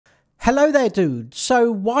Hello there dude,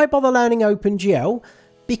 so why bother learning OpenGL?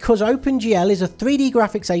 Because OpenGL is a 3D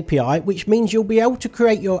graphics API, which means you'll be able to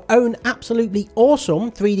create your own absolutely awesome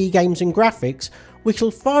 3D games and graphics, which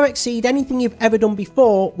will far exceed anything you've ever done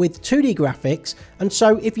before with 2D graphics. And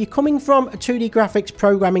so if you're coming from a 2D graphics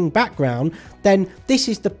programming background, then this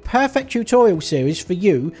is the perfect tutorial series for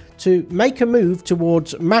you to make a move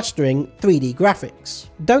towards mastering 3D graphics.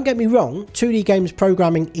 Don't get me wrong, 2D games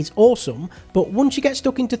programming is awesome, but once you get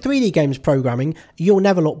stuck into 3D games programming, you'll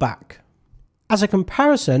never look back. As a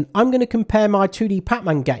comparison, I'm going to compare my 2D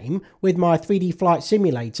Pac-Man game with my 3D flight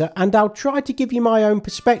simulator, and I'll try to give you my own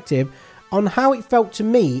perspective on how it felt to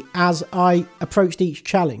me as I approached each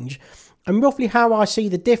challenge, and roughly how I see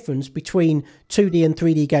the difference between 2D and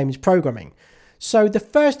 3D games programming. So the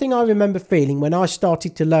first thing I remember feeling when I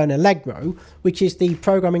started to learn Allegro, which is the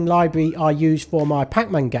programming library I use for my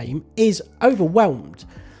Pac-Man game, is overwhelmed,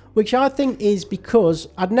 which I think is because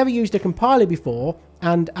I'd never used a compiler before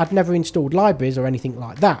and I'd never installed libraries or anything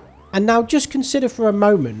like that. And now just consider for a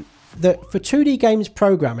moment that for 2D games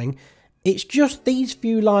programming, it's just these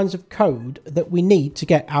few lines of code that we need to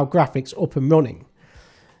get our graphics up and running.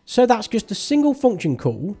 So that's just a single function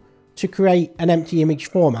call to create an empty image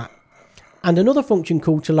format and another function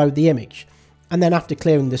call to load the image. And then after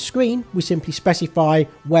clearing the screen, we simply specify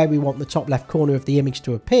where we want the top left corner of the image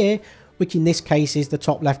to appear, which in this case is the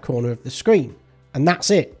top left corner of the screen. And that's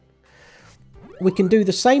it. We can do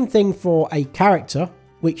the same thing for a character,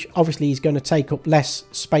 which obviously is going to take up less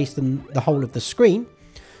space than the whole of the screen.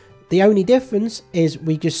 The only difference is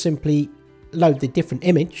we just simply load the different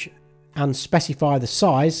image and specify the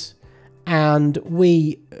size, and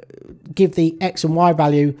we give the X and Y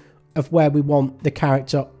value of where we want the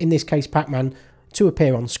character, in this case Pac-Man, to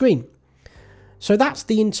appear on screen. So that's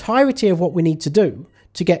the entirety of what we need to do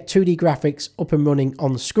to get 2D graphics up and running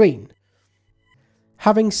on screen.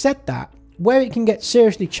 Having said that, where it can get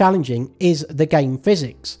seriously challenging is the game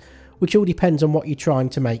physics, which all depends on what you're trying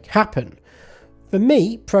to make happen. For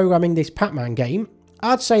me, programming this Pac-Man game,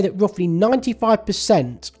 I'd say that roughly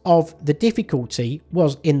 95% of the difficulty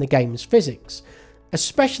was in the game's physics,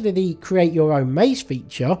 especially the create your own maze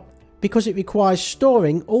feature, because it requires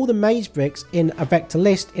storing all the maze bricks in a vector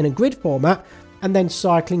list in a grid format and then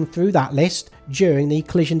cycling through that list during the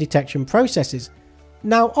collision detection processes.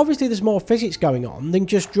 Now obviously there's more physics going on than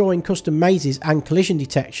just drawing custom mazes and collision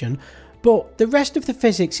detection, but the rest of the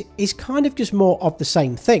physics is kind of just more of the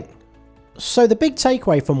same thing. So the big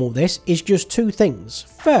takeaway from all this is just two things.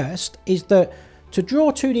 First is that to draw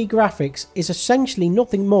 2D graphics is essentially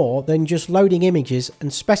nothing more than just loading images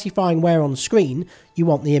and specifying where on screen you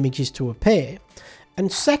want the images to appear.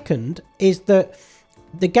 And second is that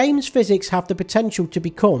the game's physics have the potential to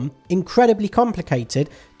become incredibly complicated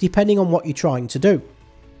depending on what you're trying to do.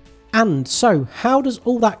 And so how does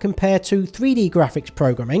all that compare to 3D graphics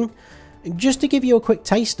programming? Just to give you a quick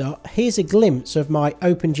taster, here's a glimpse of my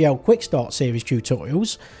OpenGL Quick Start series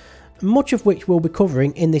tutorials, much of which we'll be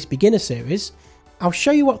covering in this beginner series. I'll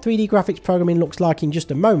show you what 3D graphics programming looks like in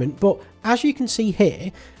just a moment, but as you can see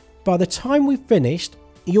here, by the time we've finished,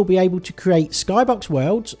 you'll be able to create skybox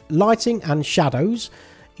worlds, lighting and shadows.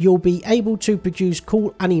 You'll be able to produce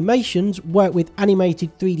cool animations, work with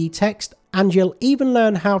animated 3D text, and you'll even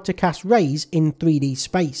learn how to cast rays in 3D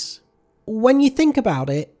space. When you think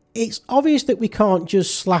about it, it's obvious that we can't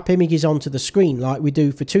just slap images onto the screen like we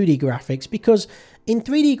do for 2D graphics, because in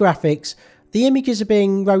 3D graphics, the images are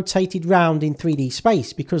being rotated round in 3D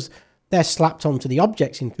space because they're slapped onto the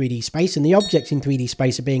objects in 3D space, and the objects in 3D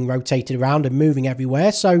space are being rotated around and moving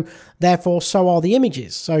everywhere, so therefore so are the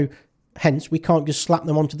images. So hence we can't just slap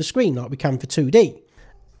them onto the screen like we can for 2D.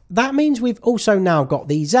 That means we've also now got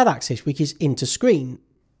the Z-axis, which is into screen,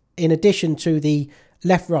 in addition to the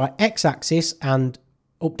left-right X-axis and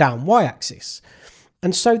up-down Y-axis.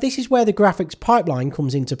 And so this is where the graphics pipeline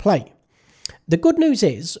comes into play. The good news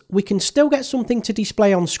is we can still get something to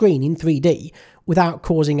display on screen in 3D without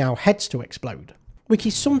causing our heads to explode, which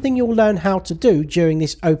is something you'll learn how to do during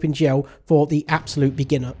this OpenGL for the Absolute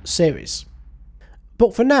Beginner series.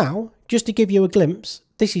 But for now, just to give you a glimpse,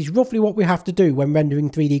 this is roughly what we have to do when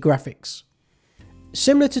rendering 3D graphics.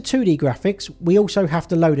 Similar to 2D graphics, we also have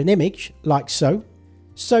to load an image, like so.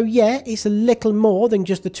 So yeah, it's a little more than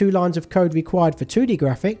just the 2 lines of code required for 2D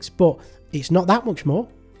graphics, but it's not that much more.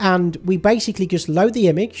 And we basically just load the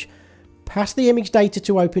image, pass the image data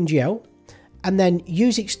to OpenGL, and then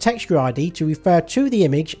use its texture ID to refer to the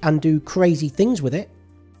image and do crazy things with it.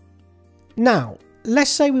 Now, let's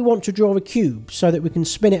say we want to draw a cube so that we can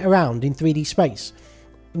spin it around in 3D space.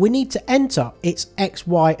 We need to enter its X,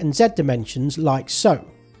 Y and Z dimensions like so.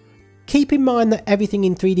 Keep in mind that everything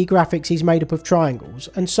in 3D graphics is made up of triangles,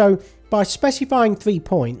 and so by specifying 3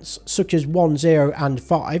 points, such as 1, 0 and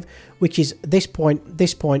 5, which is this point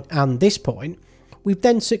and this point, we've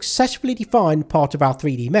then successfully defined part of our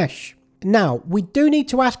 3D mesh. Now, we do need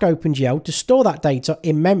to ask OpenGL to store that data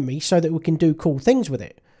in memory so that we can do cool things with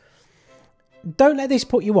it. Don't let this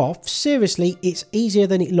put you off, seriously, it's easier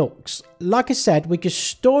than it looks. Like I said, we're just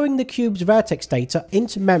storing the cube's vertex data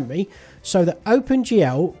into memory so that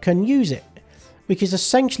OpenGL can use it, which is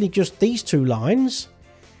essentially just these 2 lines.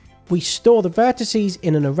 We store the vertices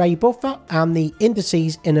in an array buffer and the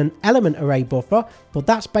indices in an element array buffer, but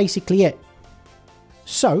that's basically it.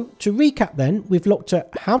 So, to recap then, we've looked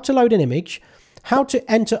at how to load an image, how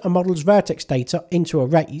to enter a model's vertex data into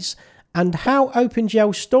arrays, and how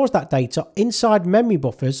OpenGL stores that data inside memory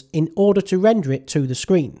buffers in order to render it to the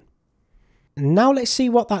screen. Now let's see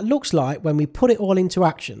what that looks like when we put it all into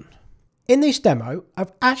action. In this demo,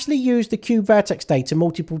 I've actually used the cube vertex data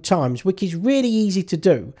multiple times, which is really easy to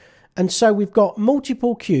do, and so we've got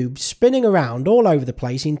multiple cubes spinning around all over the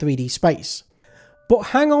place in 3D space. But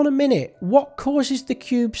hang on a minute, what causes the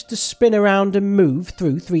cubes to spin around and move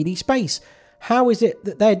through 3D space? How is it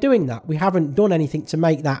that they're doing that? We haven't done anything to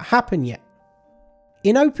make that happen yet.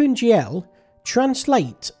 In OpenGL,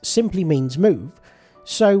 translate simply means move,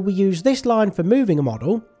 so we use this line for moving a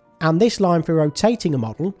model, and this line for rotating a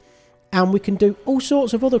model, and we can do all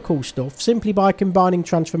sorts of other cool stuff simply by combining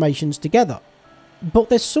transformations together. But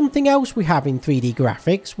there's something else we have in 3D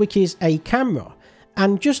graphics, which is a camera,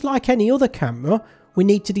 and just like any other camera, we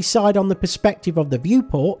need to decide on the perspective of the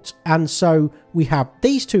viewport, and so we have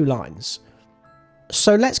these 2 lines.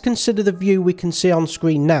 So let's consider the view we can see on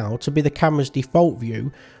screen now to be the camera's default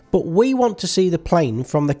view, but we want to see the plane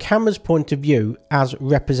from the camera's point of view as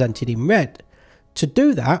represented in red. To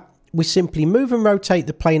do that, we simply move and rotate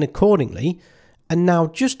the plane accordingly, and now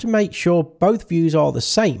just to make sure both views are the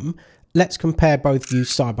same, let's compare both views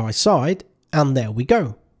side by side, and there we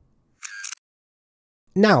go.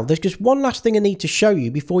 Now, there's just one last thing I need to show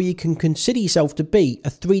you before you can consider yourself to be a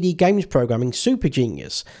 3D games programming super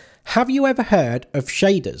genius. Have you ever heard of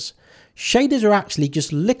shaders? Shaders are actually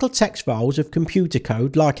just little text files of computer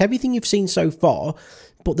code like everything you've seen so far,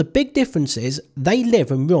 but the big difference is they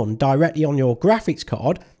live and run directly on your graphics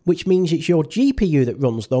card, which means it's your GPU that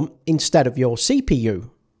runs them instead of your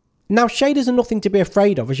CPU. Now, shaders are nothing to be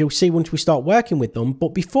afraid of, as you'll see once we start working with them, but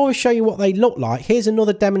before I show you what they look like, here's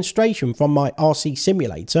another demonstration from my RC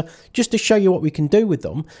simulator, just to show you what we can do with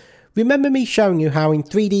them. Remember me showing you how in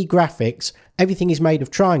 3D graphics, everything is made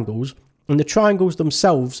of triangles, and the triangles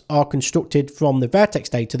themselves are constructed from the vertex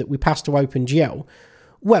data that we pass to OpenGL?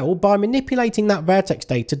 Well, by manipulating that vertex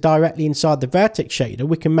data directly inside the vertex shader,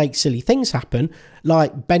 we can make silly things happen,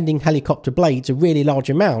 like bending helicopter blades a really large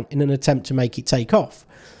amount in an attempt to make it take off.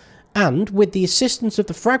 And with the assistance of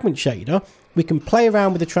the fragment shader, we can play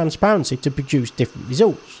around with the transparency to produce different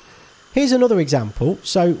results. Here's another example.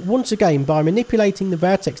 So once again, by manipulating the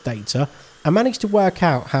vertex data, I managed to work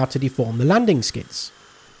out how to deform the landing skids.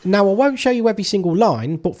 Now, I won't show you every single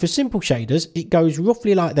line, but for simple shaders, it goes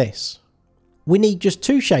roughly like this. We need just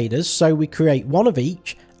 2 shaders, so we create one of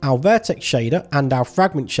each, our vertex shader and our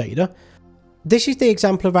fragment shader. This is the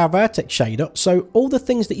example of our vertex shader, so all the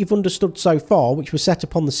things that you've understood so far, which were set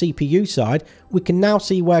up on the CPU side, we can now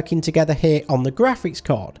see working together here on the graphics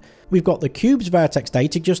card. We've got the cube's vertex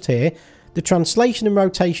data just here, the translation and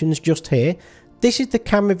rotations just here, this is the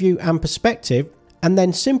camera view and perspective, and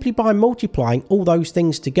then simply by multiplying all those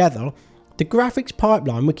things together, the graphics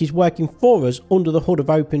pipeline, which is working for us under the hood of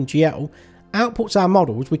OpenGL, outputs our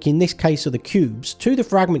models, which in this case are the cubes, to the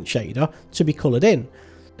fragment shader to be coloured in.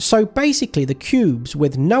 So basically the cubes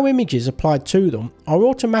with no images applied to them are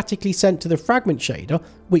automatically sent to the fragment shader,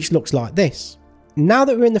 which looks like this. Now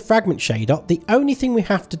that we're in the fragment shader, the only thing we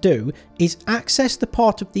have to do is access the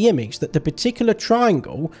part of the image that the particular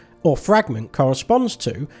triangle or fragment corresponds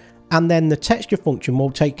to, and then the texture function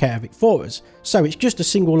will take care of it for us. So it's just a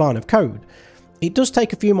single line of code. It does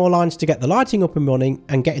take a few more lines to get the lighting up and running,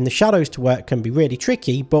 and getting the shadows to work can be really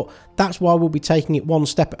tricky, but that's why we'll be taking it one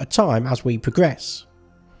step at a time as we progress.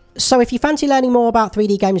 So if you fancy learning more about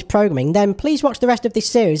 3D games programming, then please watch the rest of this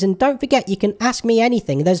series, and don't forget you can ask me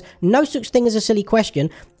anything. There's no such thing as a silly question,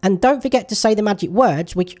 and don't forget to say the magic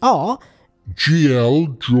words, which are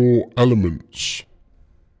GL draw elements.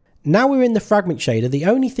 Now we're in the fragment shader, the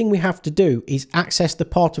only thing we have to do is access the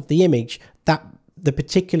part of the image that the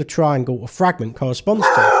particular triangle or fragment corresponds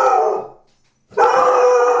to.